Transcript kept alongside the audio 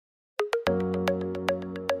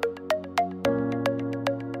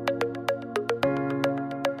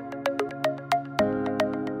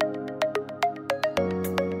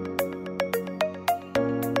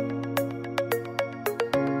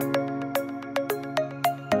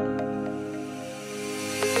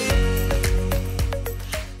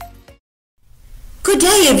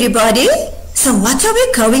day, everybody. So what are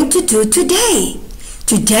we going to do today?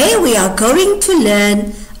 Today we are going to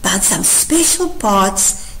learn about some special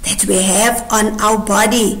parts that we have on our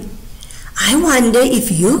body. I wonder if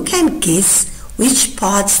you can guess which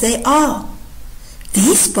parts they are.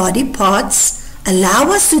 These body parts allow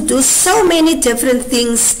us to do so many different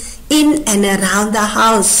things in and around the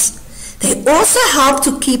house. They also help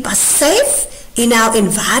to keep us safe in our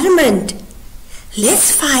environment. Let's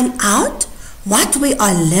find out what we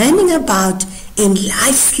are learning about in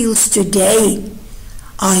life skills today.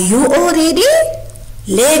 Are you all ready?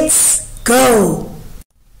 Let's go!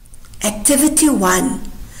 Activity 1.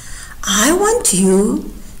 I want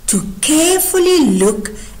you to carefully look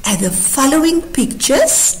at the following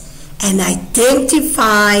pictures and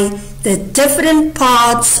identify the different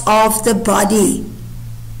parts of the body.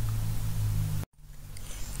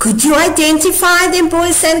 Could you identify them,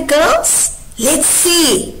 boys and girls? Let's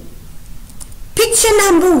see. Picture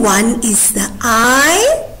number 1 is the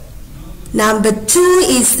eye. Number 2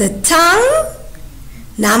 is the tongue.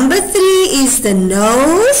 Number 3 is the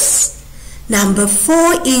nose. Number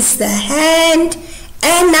 4 is the hand.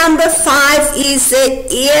 And number 5 is the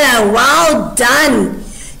ear. Well done.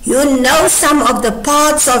 You know some of the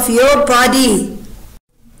parts of your body.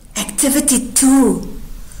 Activity 2.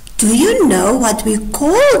 Do you know what we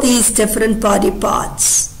call these different body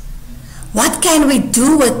parts? What can we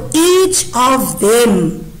do with each of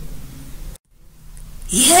them?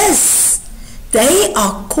 Yes, they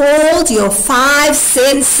are called your 5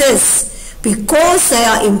 senses because they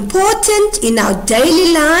are important in our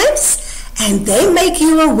daily lives and they make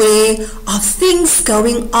you aware of things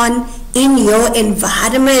going on in your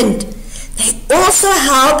environment. They also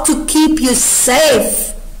help to keep you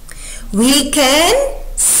safe. We can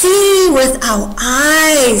see with our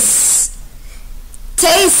eyes,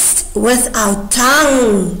 taste with our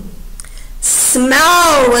tongue,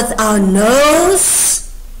 smell with our nose,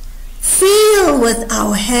 feel with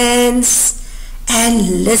our hands,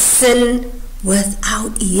 and listen with our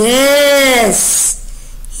ears.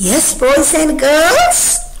 Yes, boys and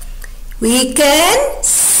girls, we can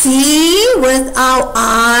see with our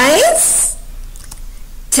eyes,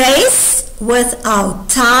 taste with our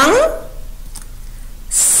tongue,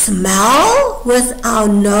 smell with our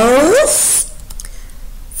nose,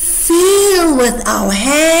 feel with our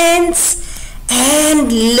hands,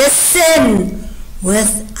 and listen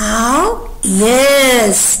with our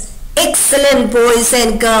ears. Excellent, boys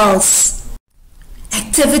and girls.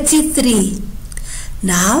 Activity 3.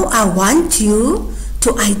 Now I want you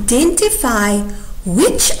to identify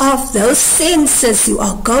which of those senses you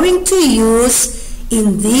are going to use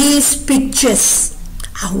in these pictures.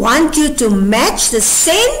 I want you to match the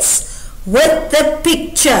sense with the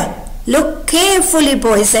picture. Look carefully,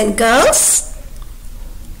 boys and girls.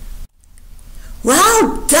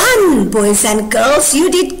 Well done, boys and girls. You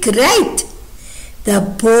did great. The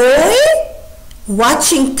boy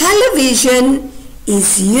watching television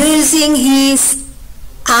is using his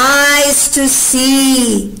eyes to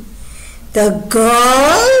see. The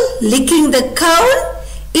girl licking the cone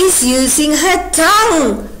is using her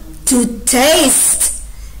tongue to taste.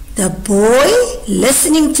 The boy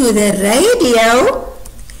listening to the radio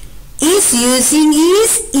is using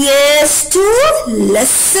his ears to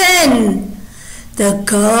listen. The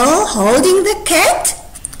girl holding the cat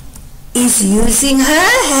is using her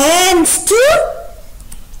hands to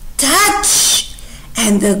touch.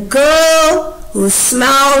 And the girl who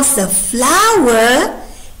smells the flower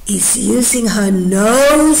is using her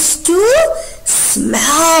nose to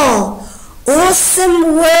smell.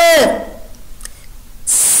 Awesome work.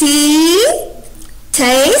 See,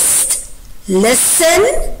 taste,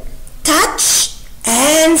 listen, touch,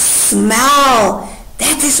 and smell.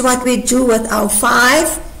 That is what we do with our 5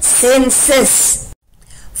 senses.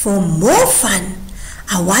 For more fun,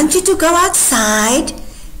 I want you to go outside,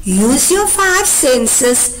 use your 5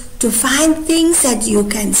 senses to find things that you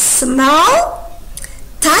can smell,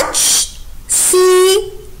 touch,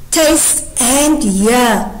 see, taste, and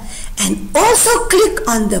hear. And also click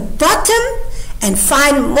on the bottom and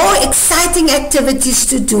find more exciting activities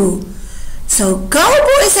to do. So go,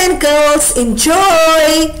 boys and girls,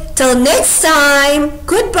 enjoy. Till next time,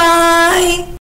 goodbye.